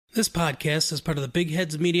This podcast is part of the Big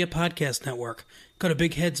Heads Media Podcast Network. Go to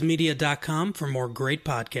bigheadsmedia.com for more great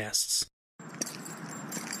podcasts.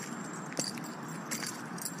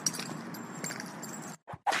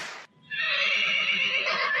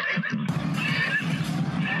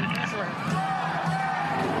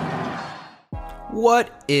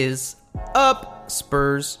 What is up,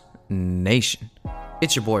 Spurs Nation?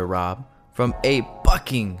 It's your boy Rob from a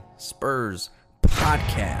Bucking Spurs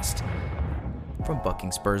podcast from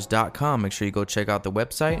buckingspurs.com. Make sure you go check out the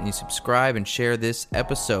website and you subscribe and share this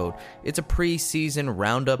episode. It's a preseason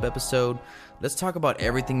roundup episode. Let's talk about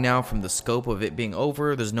everything now from the scope of it being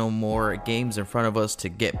over. There's no more games in front of us to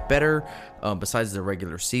get better besides the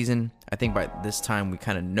regular season. I think by this time we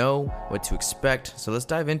kind of know what to expect. So let's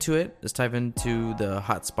dive into it. Let's dive into the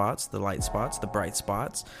hot spots, the light spots, the bright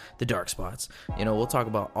spots, the dark spots. You know, we'll talk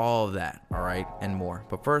about all of that, all right, and more.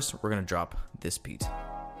 But first, we're going to drop this beat.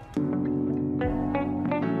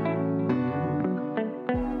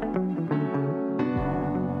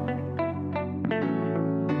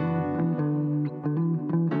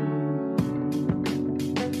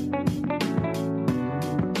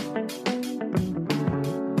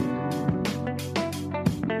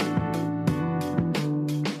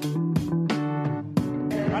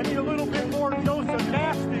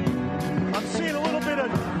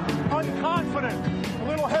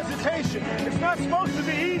 It's not supposed to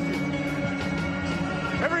be easy.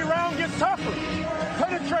 Every round gets tougher.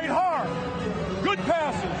 Penetrate hard. Good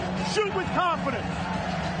passes. Shoot with confidence.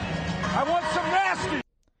 I want some nasty.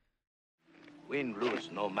 Win, lose,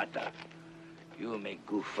 no matter. You make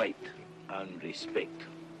good fight and respect.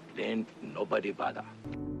 Then nobody bother.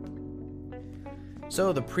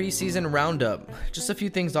 So the preseason roundup. Just a few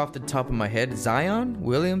things off the top of my head. Zion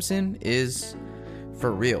Williamson is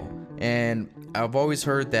for real. And I've always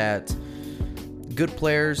heard that good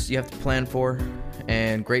players you have to plan for,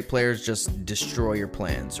 and great players just destroy your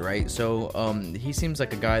plans, right? So he seems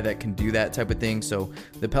like a guy that can do that type of thing. So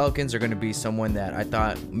the Pelicans are going to be someone that I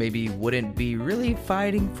thought maybe wouldn't be really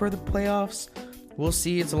fighting for the playoffs. We'll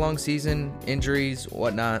see. It's a long season, injuries,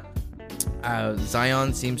 whatnot.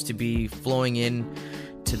 Zion seems to be flowing in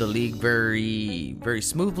to the league very, very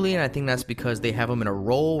smoothly, and I think that's because they have him in a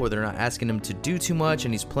role where they're not asking him to do too much,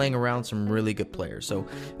 and he's playing around some really good players. So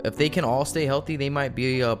if they can all stay healthy, they might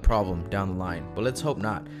be a problem down the line, but let's hope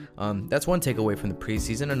not. That's one takeaway from the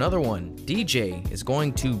preseason. Another one, DJ is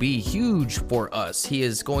going to be huge for us. He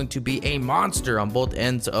is going to be a monster on both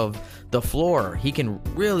ends of the floor. He can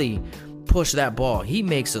really push that ball. He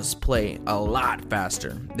makes us play a lot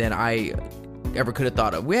faster than I ever could have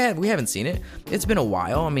thought of. We haven't seen it. It's been a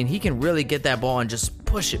while. I mean, he can really get that ball and just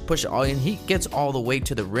push it all, and he gets all the way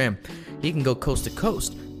to the rim. He can go coast to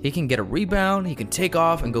coast. He can get a rebound. He can take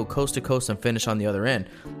off and go coast to coast and finish on the other end.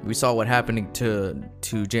 We saw what happened to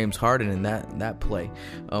James Harden in that play,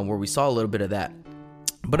 where we saw a little bit of that.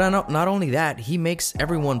 But not only that, he makes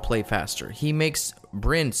everyone play faster. He makes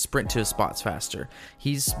Bryn sprint to his spots faster.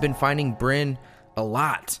 He's been finding Bryn a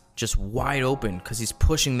lot just wide open because he's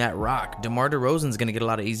pushing that rock. DeMar DeRozan's going to get a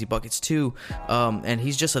lot of easy buckets too, and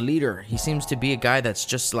he's just a leader. He seems to be a guy that's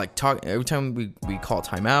just like every time we call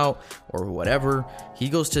timeout or whatever, he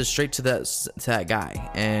goes straight to that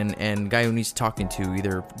guy and guy who needs talking to,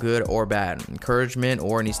 either good or bad, encouragement,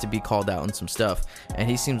 or needs to be called out on some stuff. And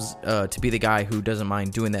he seems to be the guy who doesn't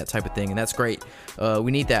mind doing that type of thing, and that's great.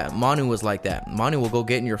 We need that. Manu was like that. Manu will go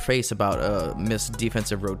get in your face about missed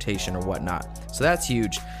defensive rotation or whatnot. So that's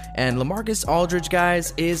huge. And LaMarcus Aldridge,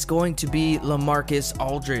 guys, is going to be LaMarcus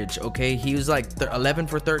Aldridge, okay? He was like 11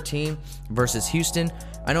 for 13 versus Houston.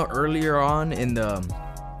 I know earlier on in the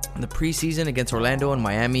preseason against Orlando and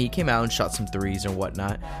Miami, he came out and shot some threes and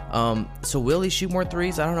whatnot. So will he shoot more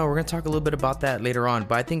threes? I don't know. We're going to talk a little bit about that later on.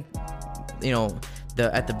 But I think, you know,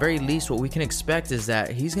 at the very least, what we can expect is that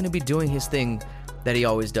he's going to be doing his thing that he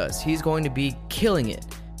always does. He's going to be killing it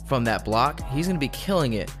from that block. He's going to be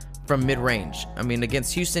killing it from mid-range. I mean,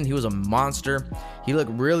 against Houston, he was a monster. He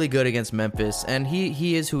looked really good against Memphis, and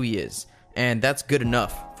he is who he is. And that's good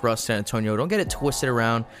enough for us, San Antonio. Don't get it twisted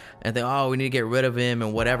around and think, oh, we need to get rid of him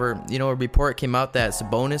and whatever. You know, a report came out that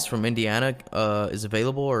Sabonis from Indiana is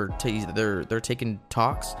available, or they're taking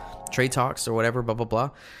trade talks or whatever, blah, blah,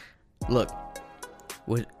 blah. Look,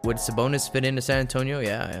 would Sabonis fit into San Antonio?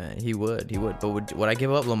 Yeah, he would. But would I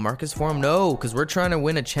give up LaMarcus for him? No, because we're trying to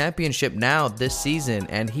win a championship now this season,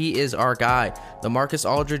 and he is our guy. LaMarcus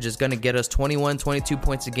Aldridge is going to get us 21, 22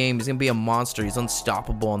 points a game. He's going to be a monster. He's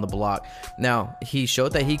unstoppable on the block. Now, he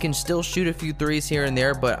showed that he can still shoot a few threes here and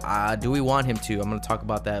there, but do we want him to? I'm going to talk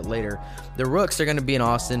about that later. The Rooks are going to be in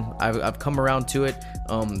Austin. I've come around to it.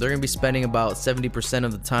 They're going to be spending about 70%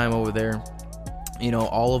 of the time over there.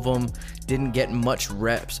 All of them didn't get much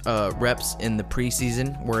reps in the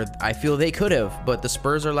preseason, where I feel they could have. But the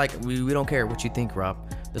Spurs are like, we don't care what you think, Rob.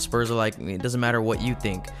 The Spurs are like, it doesn't matter what you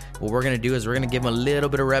think. What we're going to do is we're going to give them a little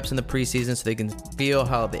bit of reps in the preseason so they can feel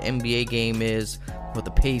how the NBA game is, what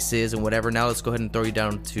the pace is, and whatever. Now let's go ahead and throw you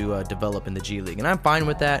down to develop in the G League. And I'm fine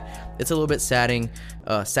with that. It's a little bit saddening.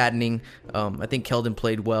 I think Keldon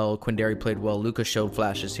played well. Quindary played well. Luka showed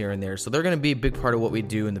flashes here and there. So they're going to be a big part of what we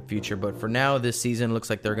do in the future. But for now, this season looks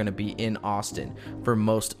like they're going to be in Austin for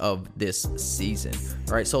most of this season.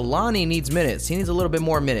 All right, so Lonnie needs minutes. He needs a little bit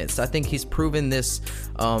more minutes. I think he's proven this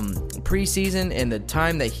preseason and the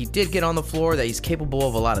time that he did get on the floor that he's capable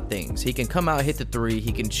of a lot of things. He can come out, hit the three.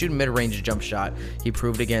 He can shoot a mid-range jump shot. He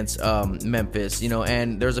proved against Memphis,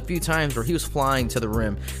 and there's a few times where he was flying to the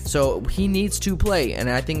rim. So he needs to play, and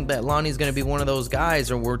I think that Lonnie's going to be one of those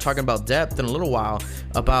guys, or we're talking about depth in a little while,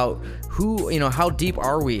 about who, how deep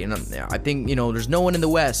are we? And I think, there's no one in the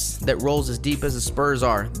West that rolls as deep as the Spurs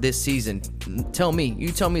are this season. Tell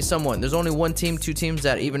me someone. There's only one team, two teams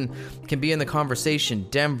that even can be in the conversation.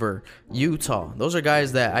 Denver, Utah. Those are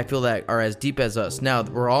guys that I feel that are as deep as us. Now,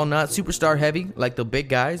 we're all not superstar heavy like the big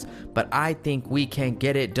guys, but I think we can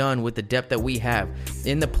get it done with the depth that we have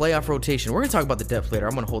in the playoff rotation. We're going to talk about the depth later.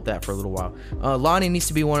 I'm going to hold that for a little while. Lonnie needs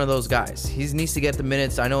to be one of those guys. He needs to get the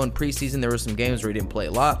minutes. I know in preseason there were some games where he didn't play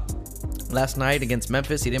a lot. Last night against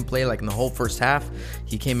Memphis, he didn't play like in the whole first half.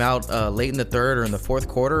 He came out late in the third or in the fourth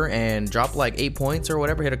quarter and dropped like 8 points or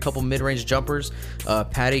whatever. Hit a couple mid-range jumpers.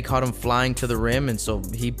 Patty caught him flying to the rim, and so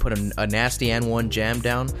he put a nasty and one jam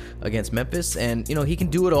down against Memphis. And he can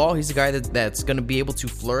do it all. He's a guy that's going to be able to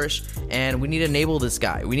flourish, and we need to enable this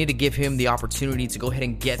guy. We need to give him the opportunity to go ahead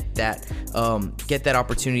and get that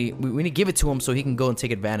opportunity. We need to give it to him so he can go and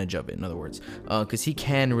take advantage of it. In other words, because he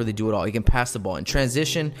can really do it all. He can pass the ball in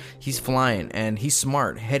transition. He's flying, and he's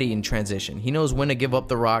smart, heady in transition. He knows when to give up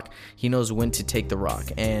the rock. He knows when to take the rock.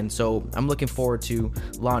 And so I'm looking forward to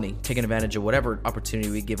Lonnie taking advantage of whatever opportunity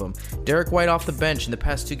we give him. Derek White off the bench in the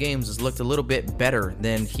past 2 games has looked a little bit better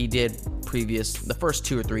than he did the first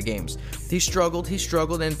 2 or 3 games. He struggled,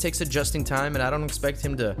 and it takes adjusting time, and I don't expect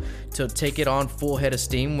him to take it on full head of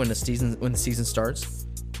steam when the season starts.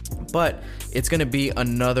 But it's going to be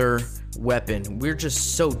another weapon. We're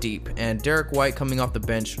just so deep, and Derek White coming off the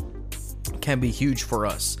bench can be huge for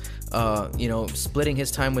us. Splitting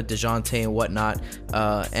his time with DeJounte and whatnot,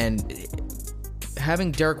 and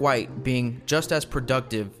having Derek White being just as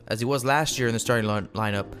productive as he was last year in the starting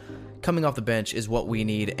lineup, coming off the bench is what we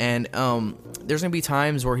need. And there's going to be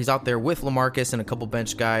times where he's out there with LaMarcus and a couple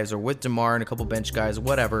bench guys, or with DeMar and a couple bench guys,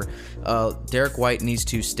 whatever. Derek White needs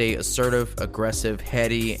to stay assertive, aggressive,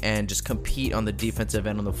 heady, and just compete on the defensive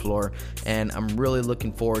end on the floor. And I'm really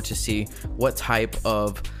looking forward to see what type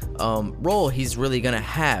of role he's really going to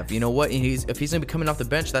have. If he's going to be coming off the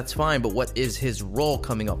bench, that's fine, but what is his role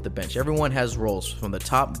coming off the bench? Everyone has roles from the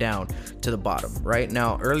top down to the bottom, right?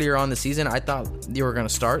 Now, earlier on the season, I thought you were going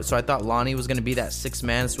to start, so I thought Lonnie was going to be that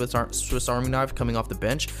 6-man Swiss Army knife coming off the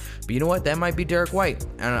bench. But you know what? That might be Derek White.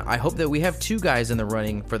 And I hope that we have 2 guys in the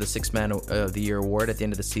running for the 6-man of the year award at the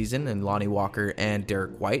end of the season, and Lonnie Walker and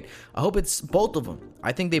Derek White. I hope it's both of them.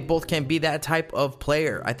 I think they both can be that type of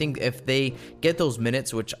player. I think if they get those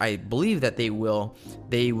minutes, which I believe that they will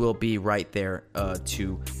be right there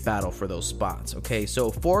to battle for those spots. Okay, so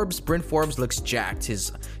Bryn Forbes looks jacked.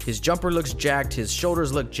 His jumper looks jacked. His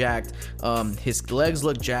shoulders look jacked. His legs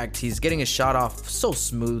look jacked. He's getting his shot off so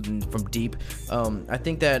smooth and from deep. I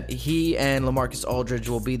think that he and LaMarcus Aldridge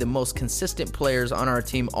will be the most consistent players on our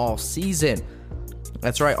team all season.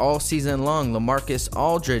 That's right, all season long, LaMarcus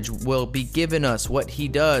Aldridge will be giving us what he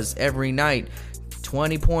does every night.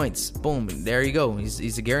 20 points. Boom. There you go.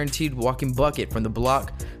 He's a guaranteed walking bucket from the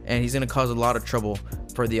block, and he's going to cause a lot of trouble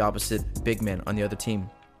for the opposite big man on the other team.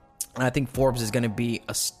 And I think Forbes is going to be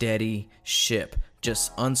a steady ship.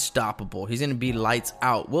 Just unstoppable. He's going to be lights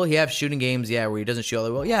out. Will he have shooting games? Yeah, where he doesn't shoot all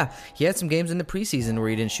that well. Yeah, he had some games in the preseason where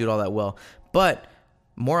he didn't shoot all that well. But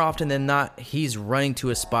more often than not, he's running to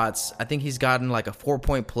his spots. I think he's gotten like a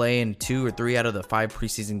 4-point play in 2 or 3 out of the 5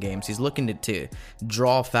 preseason games. He's looking to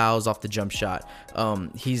draw fouls off the jump shot.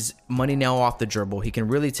 He's money now off the dribble. He can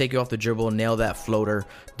really take you off the dribble and nail that floater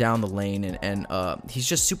down the lane. And he's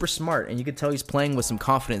just super smart. And you can tell he's playing with some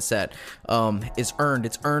confidence that is earned.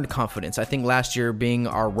 It's earned confidence. I think last year being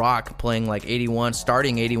our rock, playing like 81,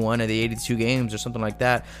 starting 81 of the 82 games or something like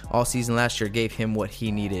that all season last year, gave him what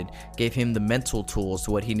he needed. Gave him the mental tools to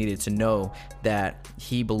what he needed to know that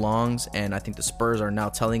he belongs. And I think the Spurs are now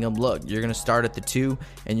telling him, look, you're going to start at the 2,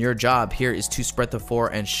 and your job here is to spread the floor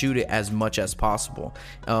and shoot it as much as possible.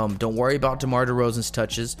 Don't worry about DeMar DeRozan's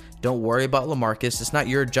touches. Don't worry about LaMarcus. It's not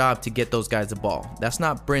your job to get those guys the ball. That's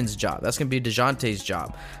not Bryn's job. That's going to be DeJounte's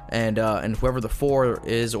job, and whoever the 4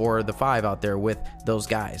 is or the 5 out there with those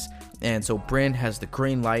guys. And so Bryn has the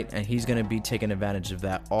green light, and he's going to be taking advantage of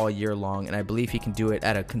that all year long. And I believe he can do it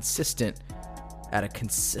at a consistent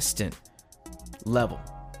level.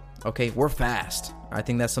 Okay, we're fast. I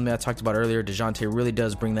think that's something I talked about earlier. DeJounte really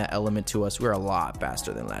does bring that element to us. We're a lot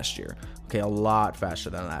faster than last year. Okay, a lot faster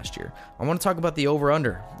than last year. I want to talk about the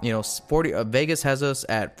over-under. You know, Vegas has us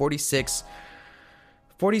at 46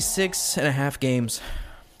 and a half games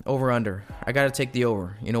over-under. I got to take the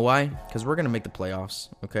over. You know why? Because we're going to make the playoffs,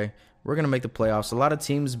 okay? We're going to make the playoffs. A lot of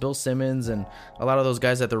teams, Bill Simmons and a lot of those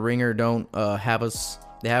guys at the Ringer don't have us.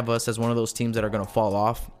 They have us as one of those teams that are going to fall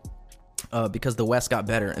off because the West got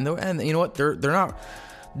better. And you know what? They're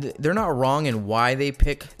not wrong in why they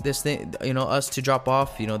pick this thing, you know, us to drop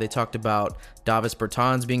off. You know, they talked about Davis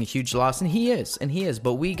Bertans being a huge loss, and he is,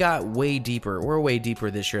 but we got way deeper. We're way deeper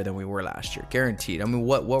this year than we were last year, guaranteed. I mean,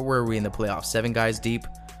 what were we in the playoffs? 7 guys deep,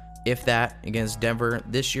 if that, against Denver.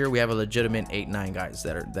 This year we have a legitimate 8-9 guys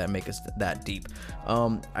that make us that deep.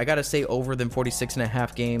 I gotta say over them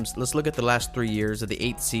 46.5 games. Let's look at the last 3 years of the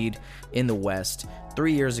 8th seed in the West.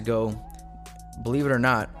 3 years ago, believe it or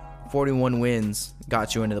not, 41 wins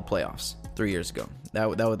got you into the playoffs 3 years ago.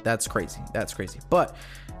 That's crazy. That's crazy. But,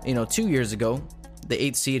 you know, 2 years ago, the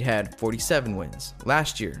 8th seed had 47 wins.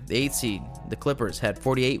 Last year, the 8th seed, the Clippers, had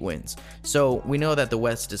 48 wins. So we know that the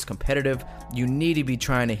West is competitive. You need to be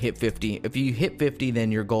trying to hit 50. If you hit 50,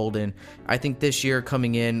 then you're golden. I think this year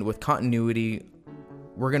coming in with continuity,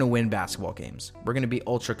 we're going to win basketball games. We're going to be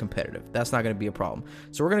ultra competitive. That's not going to be a problem.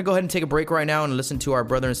 So we're going to go ahead and take a break right now and listen to our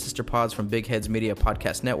brother and sister pods from Big Heads Media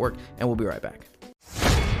Podcast Network, and we'll be right back.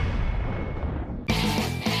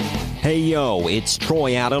 Hey yo, it's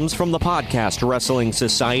Troy Adams from the Podcast Wrestling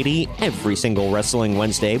Society. Every single Wrestling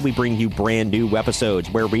Wednesday, we bring you brand new episodes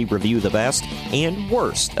where we review the best and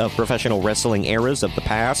worst of professional wrestling eras of the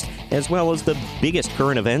past, as well as the biggest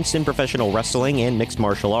current events in professional wrestling and mixed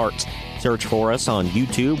martial arts. Search for us on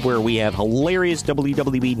YouTube, where we have hilarious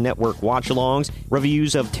WWE Network watch-alongs,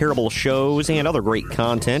 reviews of terrible shows, and other great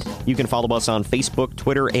content. You can follow us on Facebook,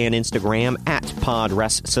 Twitter, and Instagram at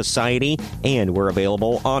PodRest Society, and we're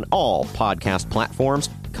available on all podcast platforms.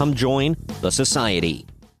 Come join the Society.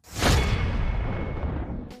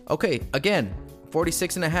 Okay, again,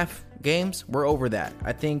 46.5 games, we're over that.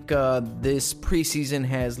 I think this preseason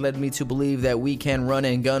has led me to believe that we can run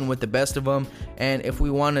and gun with the best of them, and if we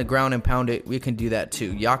want to ground and pound it, we can do that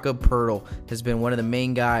too. Jakob Poeltl has been one of the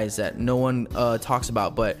main guys that no one talks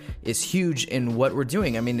about, but is huge in what we're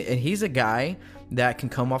doing. I mean, and he's a guy that can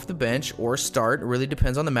come off the bench or start, it really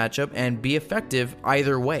depends on the matchup, and be effective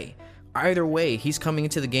either way. Either way, he's coming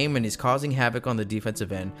into the game and he's causing havoc on the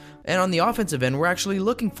defensive end. And on the offensive end, we're actually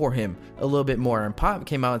looking for him a little bit more. And Pop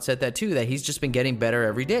came out and said that too, that he's just been getting better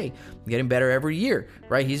every day, getting better every year,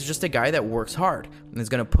 right? He's just a guy that works hard and is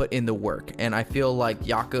going to put in the work. And I feel like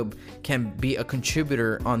Jakob can be a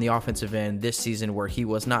contributor on the offensive end this season where he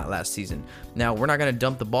was not last season. Now, we're not going to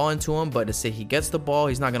dump the ball into him, but to say he gets the ball,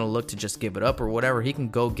 he's not going to look to just give it up or whatever. He can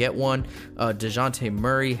go get one. DeJounte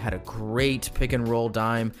Murray had a great pick and roll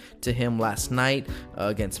dime to him last night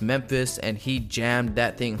against Memphis, and he jammed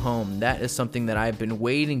that thing home. That is something that I've been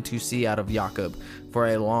waiting to see out of Jakob for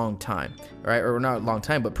a long time, right? Or not a long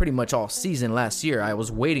time, but pretty much all season last year. I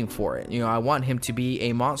was waiting for it. You know, I want him to be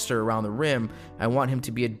a monster around the rim. I want him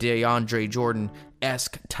to be a DeAndre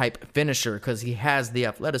Jordan-esque type finisher because he has the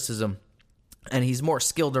athleticism and he's more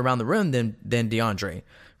skilled around the rim than DeAndre,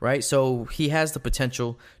 right? So he has the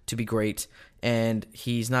potential to be great. And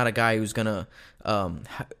he's not a guy who's gonna,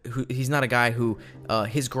 he's not a guy who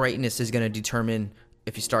his greatness is gonna determine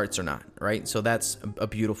if he starts or not, right? So that's a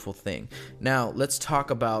beautiful thing. Now let's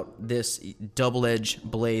talk about this double-edged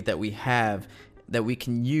blade that we have that we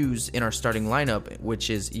can use in our starting lineup, which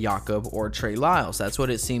is Jakob or Trey Lyles. That's what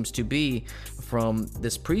it seems to be from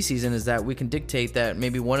this preseason, is that we can dictate that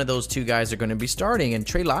maybe one of those two guys are going to be starting, and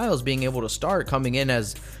Trey Lyles being able to start coming in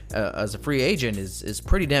as a free agent is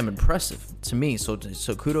pretty damn impressive to me. So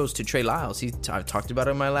kudos to Trey Lyles. I talked about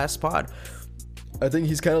it in my last pod. I think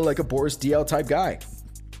he's kind of like a Boris Diaw type guy.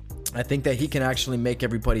 I think that he can actually make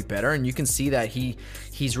everybody better, and you can see that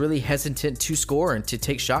he's really hesitant to score and to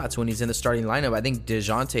take shots when he's in the starting lineup. I think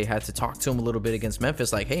DeJounte had to talk to him a little bit against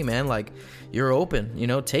Memphis, like, hey man, like, you're open, you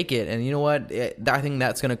know, take it. And you know what? I think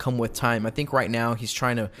that's going to come with time. I think right now he's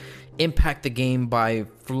trying to impact the game by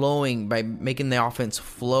making the offense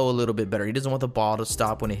flow a little bit better. He doesn't want the ball to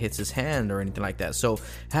stop when it hits his hand or anything like that. So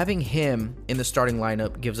having him in the starting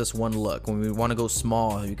lineup gives us one look. When we want to go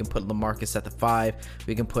small, we can put LaMarcus at the 5.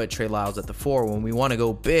 We can put Trey Lyles at the 4. When we want to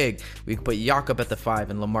go big, we can put Jakob at the 5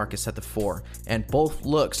 and LaMarcus at the 4. And both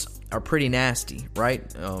looks are pretty nasty, right?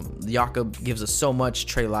 Jakob gives us so much,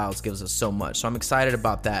 Trey Lyles gives us so much. So I'm excited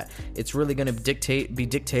about that. It's really going to be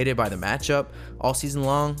dictated by the matchup all season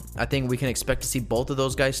long. I think we can expect to see both of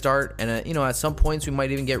those guys start. And, at some points, we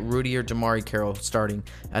might even get Rudy or Damari Carroll starting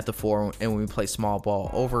at the 4 and when we play small ball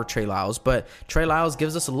over Trey Lyles. But Trey Lyles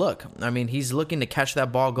gives us a look. I mean, he's looking to catch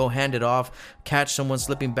that ball, go hand it off, catch someone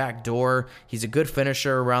slipping back door. He's a good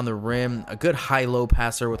finisher around the rim, a good high-low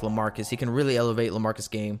passer with LaMarcus. He can really elevate LaMarcus'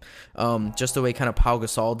 game. Just the way kind of Pau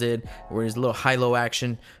Gasol did, where he's a little high-low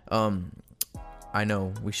action. I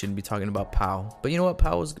know we shouldn't be talking about Pau, but you know what?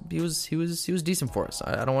 Pau was decent for us.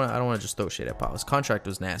 I don't want to just throw shade at Pau. His contract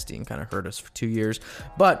was nasty and kind of hurt us for 2 years,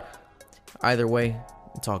 but either way,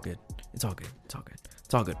 it's all good. It's all good. It's all good.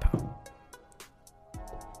 It's all good, Pau.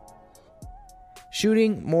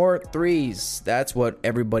 Shooting more threes. That's what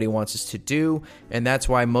everybody wants us to do, and that's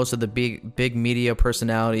why most of the big media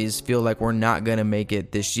personalities feel like we're not going to make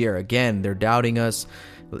it this year. Again, they're doubting us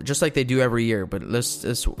just like they do every year, but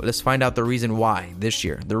let's find out the reason why this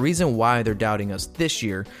year. The reason why they're doubting us this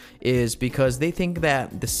year is because they think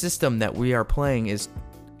that the system that we are playing is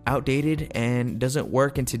outdated and doesn't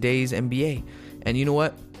work in today's NBA. And you know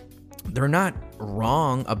what? They're not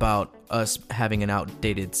wrong about us having an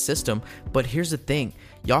outdated system, but here's the thing.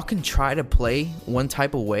 Y'all can try to play one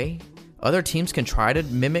type of way. Other teams can try to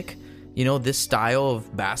mimic, this style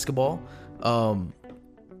of basketball.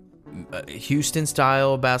 Houston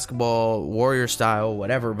style basketball, Warrior style,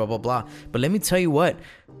 whatever, blah, blah, blah. But let me tell you what.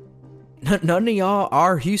 None of y'all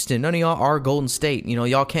are Houston. None of y'all are Golden State.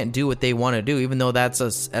 Y'all can't do what they want to do, even though that's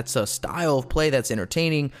a style of play that's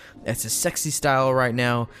entertaining. That's a sexy style right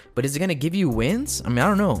now. But is it going to give you wins? I mean,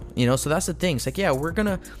 I don't know. So that's the thing. It's like, yeah, we're going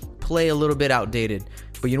to play a little bit outdated.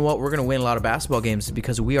 But you know what? We're going to win a lot of basketball games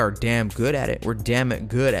because we are damn good at it. We're damn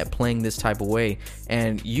good at playing this type of way.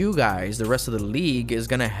 And you guys, the rest of the league, is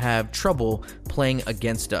going to have trouble playing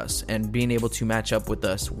against us and being able to match up with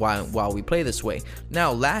us while we play this way.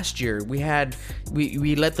 Now, last year, we led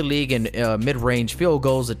the league in mid-range field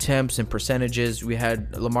goals, attempts, and percentages. We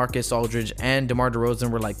had LaMarcus Aldridge and DeMar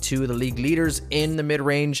DeRozan were like 2 of the league leaders in the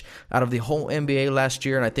mid-range out of the whole NBA last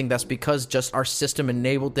year. And I think that's because just our system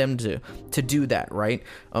enabled them to do that, right?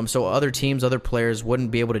 So other teams, other players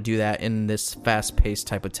wouldn't be able to do that in this fast-paced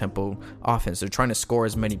type of tempo offense. They're trying to score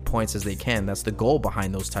as many points as they can. That's the goal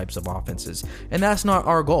behind those types of offenses. And that's not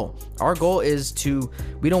our goal. Our goal is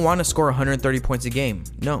we don't want to score 130 points a game.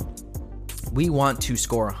 No. We want to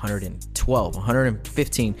score 112,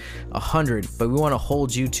 115, 100, but we want to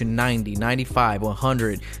hold you to 90, 95,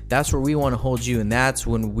 100. That's where we want to hold you, and that's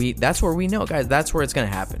where we know, guys, that's where it's going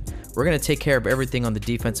to happen. We're going to take care of everything on the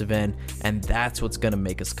defensive end, and that's what's going to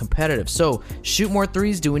make us competitive. So, shoot more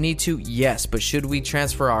threes. Do we need to? Yes, but should we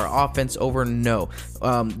transfer our offense over? No.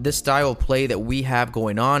 This style of play that we have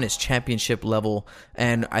going on is championship level,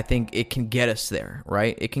 and I think it can get us there,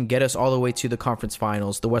 right? It can get us all the way to the conference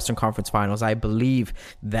finals, the Western Conference Finals. I believe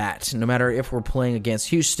that no matter if we're playing against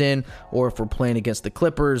Houston or if we're playing against the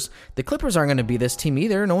Clippers aren't going to be this team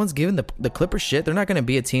either. No one's giving the Clippers shit. They're not going to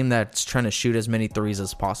be a team that's trying to shoot as many threes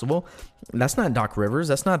as possible. That's not Doc Rivers.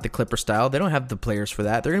 That's not the Clipper style. They don't have the players for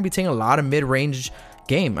that. They're going to be taking a lot of mid-range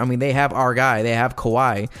game. I mean, they have our guy. They have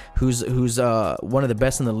Kawhi, who's one of the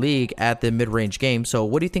best in the league at the mid-range game. So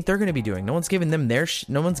what do you think they're going to be doing? No one's giving them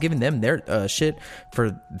their shit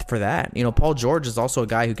for that. Paul George is also a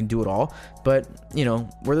guy who can do it all. But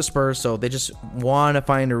we're the Spurs, so they just want to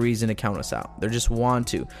find a reason to count us out. They just want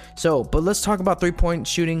to. So, but let's talk about 3-point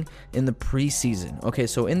shooting in the preseason. Okay,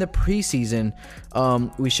 so in the preseason,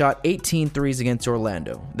 we shot 18 threes against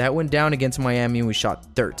Orlando. That went down against Miami, and we shot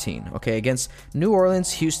 13. Okay, against New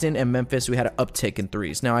Orleans, Houston, and Memphis, we had an uptick in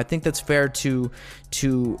threes. Now, I think that's fair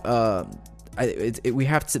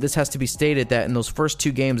this has to be stated that in those first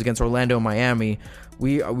 2 games against Orlando and Miami,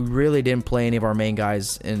 we really didn't play any of our main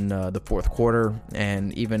guys in the fourth quarter,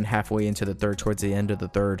 and even halfway into the third, towards the end of the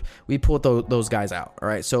third, we pulled those guys out. All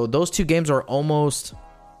right, so those 2 games are almost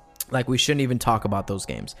like we shouldn't even talk about those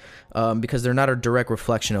games because they're not a direct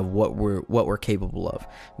reflection of what we're capable of.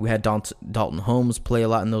 We had Dalton Holmes play a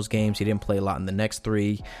lot in those games. He didn't play a lot in the next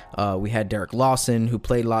 3. We had Derek Lawson, who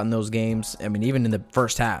played a lot in those games. I mean, even in the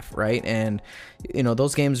first half, right? And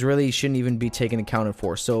those games really shouldn't even be taken accounted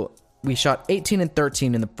for. So We shot 18 and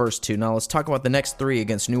 13 in the first 2. Now let's talk about the next 3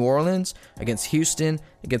 against New Orleans, against Houston,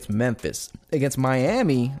 against Memphis, against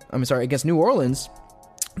against New Orleans.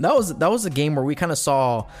 That was a game where we kind of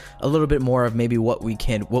saw a little bit more of maybe what we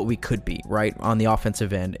could be, right, on the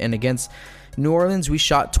offensive end. And against New Orleans, we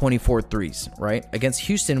shot 24 threes, right? Against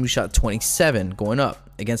Houston, we shot 27 going up.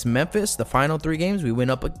 Against Memphis, the final 3 games, we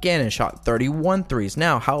went up again and shot 31 threes.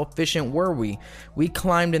 Now, how efficient were we? We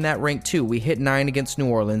climbed in that rank too. We hit 9 against New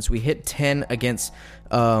Orleans. We hit 10 against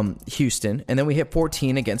Houston, and then we hit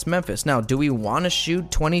 14 against Memphis. Now, do we want to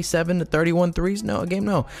shoot 27 to 31 threes? No, a game,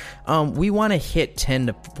 no. We want to hit 10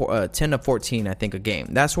 to 14, I think, a game.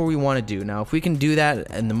 That's what we want to do. Now, if we can do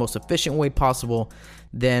that in the most efficient way possible,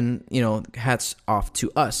 then, hats off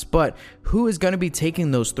to us. But who is going to be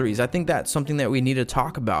taking those threes? I think that's something that we need to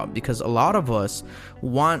talk about, because a lot of us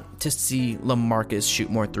want to see LaMarcus shoot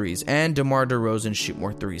more threes and DeMar DeRozan shoot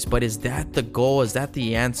more threes. But is that the goal? Is that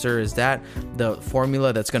the answer? Is that the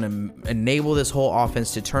formula that's going to enable this whole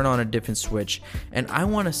offense to turn on a different switch? And I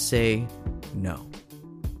want to say no.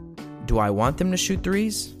 Do I want them to shoot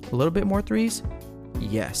threes? A little bit more threes?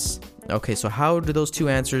 Yes. Okay, so how do those two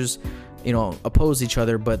answers oppose each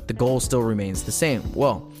other, but the goal still remains the same?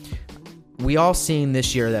 Well, we all seen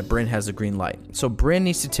this year that Bryn has a green light. So Bryn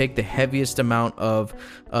needs to take the heaviest amount of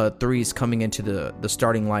threes coming into the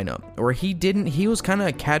starting lineup. Or he was kind of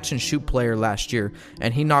a catch and shoot player last year,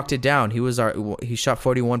 and he knocked it down. He shot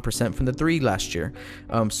 41% from the 3 last year.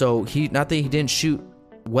 So not that he didn't shoot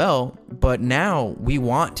well, but now we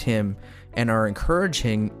want him and are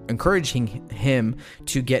encouraging him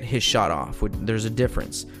to get his shot off. There's a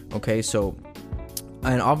difference. Okay, so,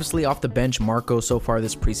 and obviously off the bench, Marco so far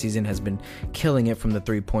this preseason has been killing it from the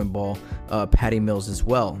 3-point ball. Patty Mills as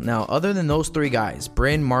well. Now, other than those 3 guys,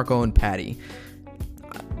 Bryn, Marco, and Patty,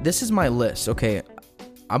 this is my list. Okay,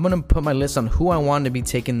 I'm gonna put my list on who I want to be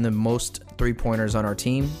taking the most 3-pointers on our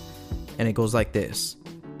team, and it goes like this: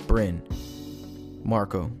 Bryn,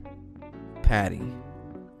 Marco, Patty,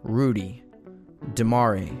 Rudy,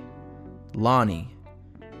 Damari, Lonnie,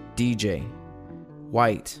 DJ,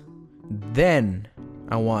 White. Then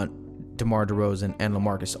I want DeMar DeRozan and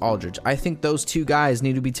LaMarcus Aldridge. I think those 2 guys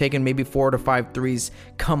need to be taking maybe 4 to 5 threes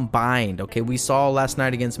combined. Okay, we saw last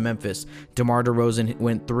night against Memphis, DeMar DeRozan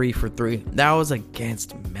went 3 for 3. That was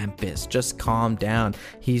against Memphis. Just calm down.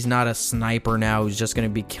 He's not a sniper now who's just going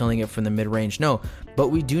to be killing it from the mid-range. No, but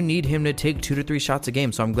we do need him to take 2 to 3 shots a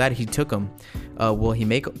game, so I'm glad he took them. Will he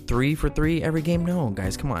make 3 for 3 every game? No,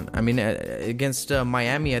 guys, come on. I mean, against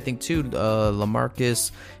Miami, I think too,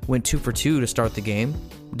 LaMarcus went 2 for 2 to start the game.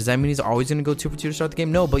 Does that mean he's always going to go 2 for 2 to start the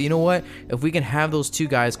game? No, but you know what? If we can have those 2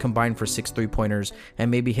 guys combined for 6 3-pointers and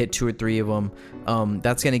maybe hit 2 or 3 of them,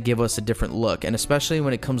 that's going to give us a different look. And especially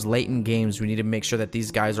when it comes late in games, we need to make sure that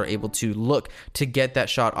these guys are able to look to get that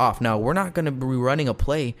shot off. Now, we're not going to be running a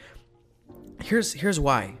play. Here's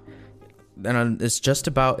why. And it's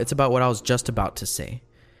about what I was just about to say.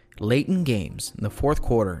 Late in games, in the fourth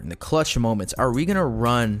quarter, in the clutch moments, are we going to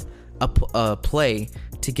run a play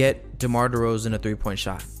to get DeMar DeRozan a 3-point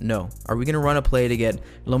shot? No. Are we going to run a play to get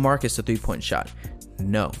LaMarcus a 3-point shot?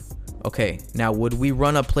 No. Okay, now would we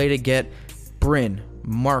run a play to get Bryn,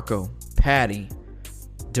 Marco, Patty,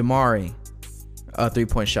 Damari a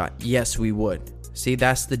 3-point shot? Yes, we would. See,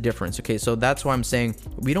 that's the difference. Okay, so that's why I'm saying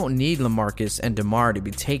we don't need LaMarcus and DeMar to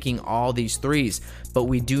be taking all these threes, but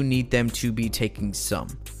we do need them to be taking some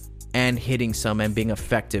and hitting some and being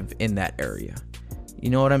effective in that area. You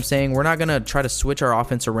know what I'm saying? We're not going to try to switch our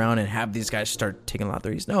offense around and have these guys start taking a lot of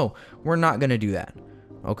threes. No, we're not going to do that.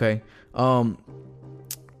 Okay?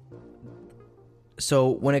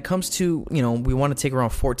 So when it comes to, we want to take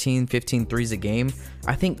around 14, 15 threes a game,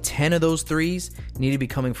 I think 10 of those threes need to be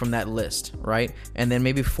coming from that list, right? And then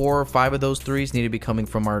maybe 4 or 5 of those threes need to be coming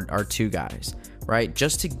from our 2 guys, right?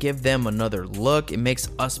 Just to give them another look. It makes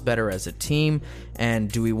us better as a team.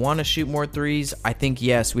 And do we want to shoot more threes? I think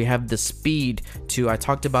yes, we have the speed to. I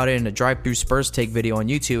talked about it in a Drive-Thru Spurs Take video on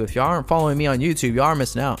YouTube. If y'all aren't following me on YouTube, y'all are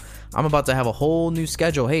missing out. I'm about to have a whole new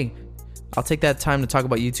schedule. Hey, I'll take that time to talk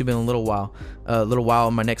about YouTube in a little while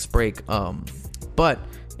in my next break. But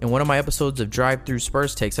in one of my episodes of Drive-Thru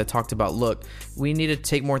Spurs Takes, I talked about, look, we need to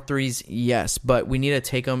take more threes, yes, but we need to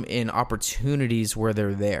take them in opportunities where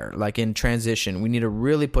they're there, like in transition. We need to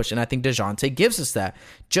really push, and I think DeJounte gives us that.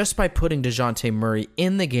 Just by putting DeJounte Murray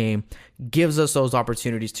in the game gives us those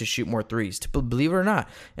opportunities to shoot more threes, believe it or not.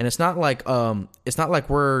 And it's not like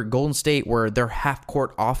we're Golden State where their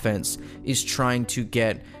half-court offense is trying to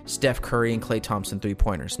get Steph Curry and Klay Thompson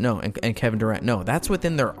 3-pointers. No, and Kevin Durant. No, that's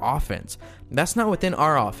within their offense. That's not within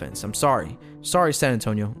our offense. I'm sorry. Sorry, San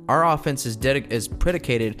Antonio. Our offense is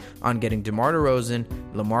predicated on getting DeMar DeRozan,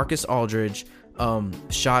 LaMarcus Aldridge,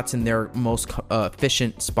 shots in their most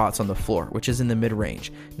efficient spots on the floor, which is in the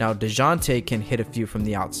mid-range. Now, DeJounte can hit a few from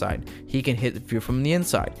the outside. He can hit a few from the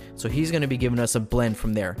inside. So he's going to be giving us a blend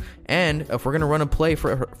from there. And if we're going to run a play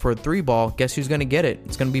for a three ball, guess who's going to get it?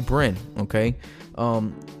 It's going to be Bryn, okay?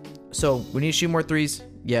 So we need to shoot more threes,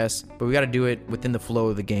 yes, but we got to do it within the flow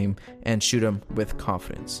of the game and shoot them with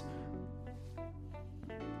confidence.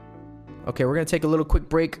 Okay, we're going to take a little quick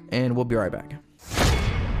break, and we'll be right back.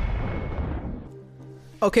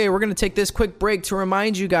 Okay, we're going to take this quick break to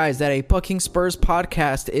remind you guys that a Bucking Spurs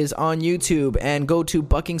podcast is on YouTube, and go to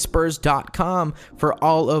buckingspurs.com for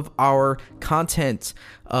all of our content.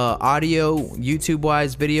 Audio,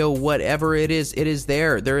 YouTube-wise, video, whatever it is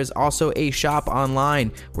there. There is also a shop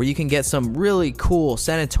online where you can get some really cool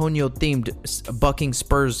San Antonio-themed Bucking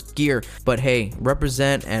Spurs gear. But hey,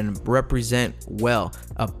 represent well.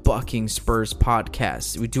 A Bucking Spurs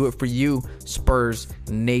podcast. We do it for you, Spurs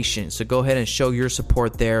Nation. So go ahead and show your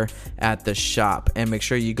support there at the shop, and make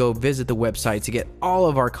sure you go visit the website to get all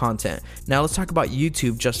of our content. Now let's talk about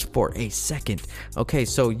YouTube just for a second. Okay,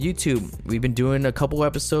 so YouTube, we've been doing a couple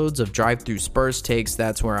episodes of Drive Through Spurs Takes.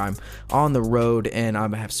 That's where I'm on the road and I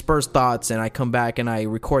have Spurs thoughts, and I come back and I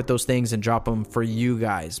record those things and drop them for you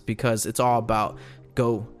guys, because it's all about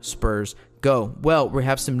go Spurs go. Well, we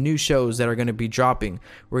have some new shows that are going to be dropping.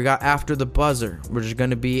 We got After the Buzzer, which is going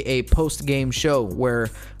to be a post-game show where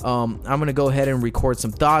I'm going to go ahead and record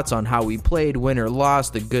some thoughts on how we played, win or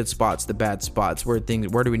lost, the good spots, the bad spots, where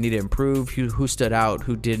do we need to improve, who stood out,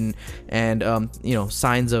 who didn't, and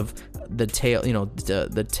signs of the tail,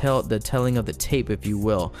 the telling of the tape, if you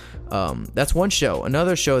will. That's one show.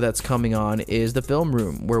 Another show that's coming on is The Film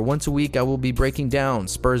Room, where once a week I will be breaking down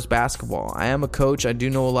Spurs basketball. I am a coach. I do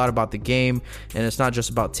know a lot about the game, and it's not just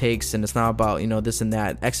about takes, and it's not about, this and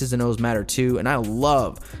that. X's and O's matter too, and I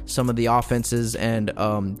love some of the offenses and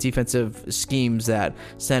defensive schemes that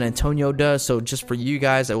San Antonio does. So just for you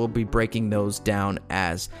guys, I will be breaking those down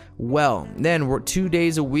as well. Then we're 2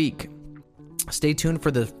 days a week. Stay tuned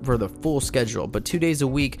for the full schedule, but 2 days a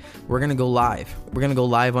week we're gonna go live. We're gonna go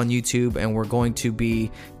live on YouTube, and we're going to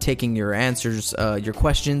be taking your answers, your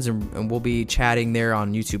questions, and we'll be chatting there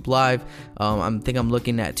on YouTube Live. I'm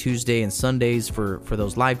looking at Tuesday and Sundays for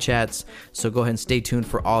those live chats. So go ahead and stay tuned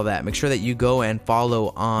for all that. Make sure that you go and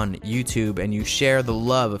follow on YouTube and you share the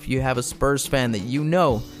love. If you have a Spurs fan that you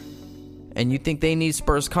know and you think they need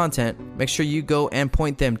Spurs content, make sure you go and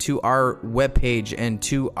point them to our webpage and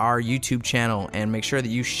to our YouTube channel, and make sure that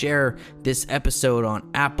you share this episode on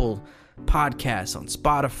Apple Podcasts, on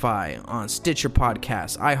Spotify, on Stitcher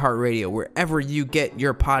Podcasts, iHeartRadio, wherever you get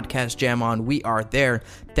your podcast jam on, we are there.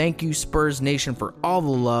 Thank you, Spurs Nation, for all the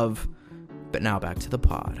love. But now back to the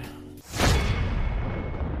pod.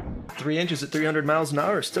 3 inches at 300 miles an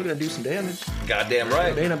hour is still going to do some damage. Goddamn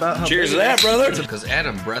right. It ain't about how Cheers to big that, brother. Because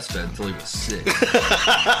Adam breastfed until he was 6.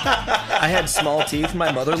 I had small teeth.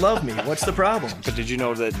 My mother loved me. What's the problem? But did you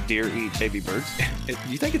know that deer eat baby birds? Do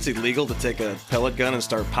you think it's illegal to take a pellet gun and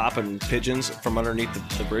start popping pigeons from underneath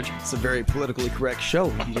the bridge? It's a very politically correct show.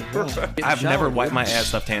 You didn't know. I've never wiped my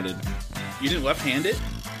ass left-handed. You didn't left-handed?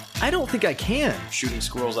 I don't think I can. Shooting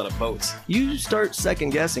squirrels out of boats. You start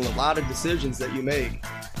second-guessing a lot of decisions that you make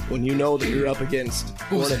when you know that you're up against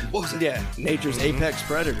one of nature's apex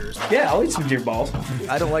predators. Yeah, I'll eat some deer balls.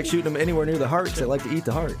 I don't like shooting them anywhere near the heart because I like to eat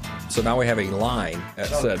the heart. So now we have a line at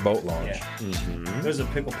said boat launch. Yeah. Mm-hmm. There's a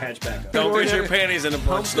pickle patch back up. Don't get your panties in a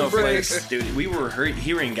bunch snowflakes. Dude, we were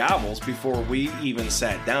hearing gobbles before we even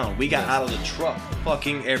sat down. We got out of the truck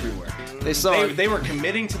fucking everywhere. They were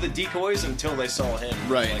committing to the decoys until they saw him.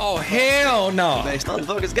 Right. Oh, hell no. These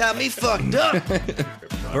motherfuckers got me fucked up.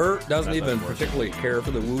 Bert doesn't even particularly care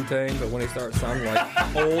for the Wu-Tang, but when he starts sounding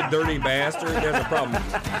like old dirty bastard, there's a problem.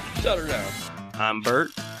 Shut her down. I'm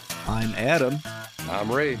Bert. I'm Adam. I'm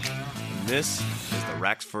Ray. And this is the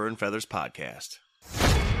Racks, Fur, and Feathers podcast.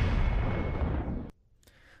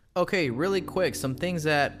 Okay, really quick, some things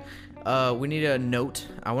that we need to note.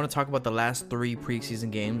 I want to talk about the last 3 preseason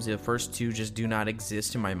games. The first 2 just do not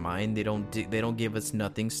exist in my mind. They don't give us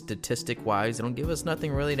nothing statistic-wise. They don't give us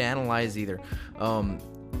nothing really to analyze either.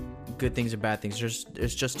 Good things or bad things.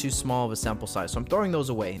 It's just too small of a sample size. So I'm throwing those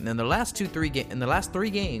away. And then the last 3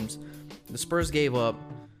 games, the Spurs gave up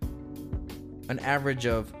an average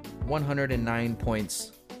of 109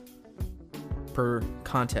 points per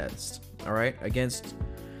contest. All right, against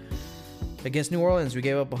New Orleans, we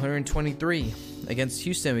gave up 123. Against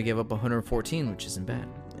Houston, we gave up 114, which isn't bad.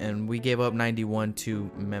 And we gave up 91 to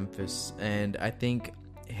Memphis. And I think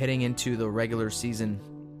heading into the regular season,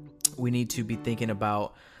 we need to be thinking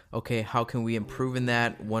about, okay, how can we improve in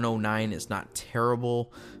that? 109 is not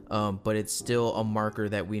terrible, but it's still a marker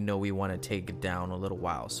that we know we want to take it down a little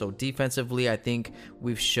while. So defensively, I think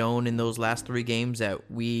we've shown in those last 3 games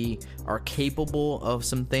that we are capable of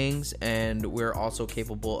some things, and we're also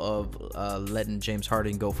capable of letting James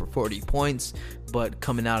Harden go for 40 points, but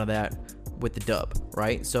coming out of that with the dub,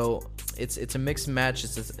 right? So it's a mixed match.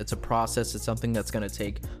 It's a process. It's something that's going to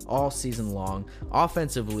take all season long.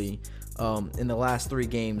 Offensively, in the last 3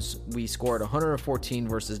 games, we scored 114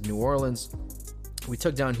 versus New Orleans. We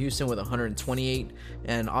took down Houston with 128,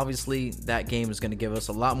 and obviously that game is going to give us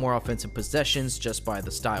a lot more offensive possessions just by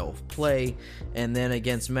the style of play. And then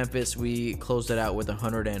against Memphis, we closed it out with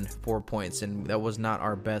 104 points, and that was not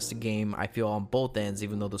our best game, I feel, on both ends,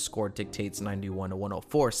 even though the score dictates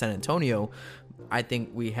 91-104 San Antonio. I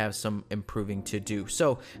think we have some improving to do.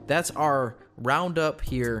 So that's our roundup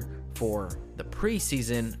here for the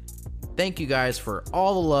preseason. Thank you guys for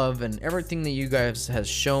all the love and everything that you guys has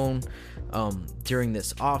shown during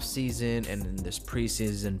this off season and in this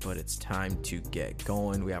preseason, but it's time to get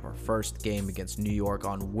going. We have our first game against New York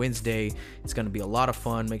on Wednesday. It's going to be a lot of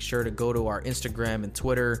fun. Make sure to go to our Instagram and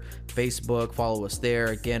Twitter, Facebook, follow us there.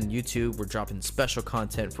 Again, YouTube, we're dropping special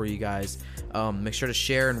content for you guys. Make sure to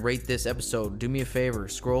share and rate this episode. Do me a favor,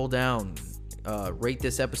 scroll down, rate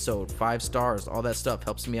this episode 5 stars. All that stuff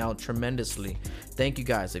helps me out tremendously. Thank you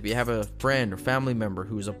guys. If you have a friend or family member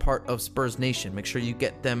who's a part of Spurs Nation, make sure you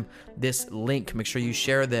get them this link. Make sure you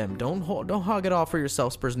share them. Don't hog it all for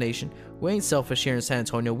yourself, Spurs Nation. We ain't selfish here in San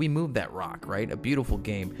Antonio. We moved that rock, right? A beautiful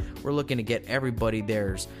game. We're looking to get everybody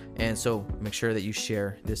theirs, and so make sure that you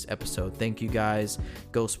share this episode. Thank you guys.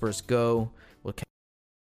 Go Spurs, go. We'll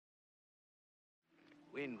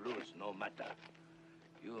Win, lose, no matter.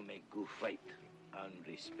 You make good fight and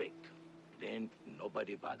respect. Then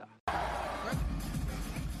nobody bother.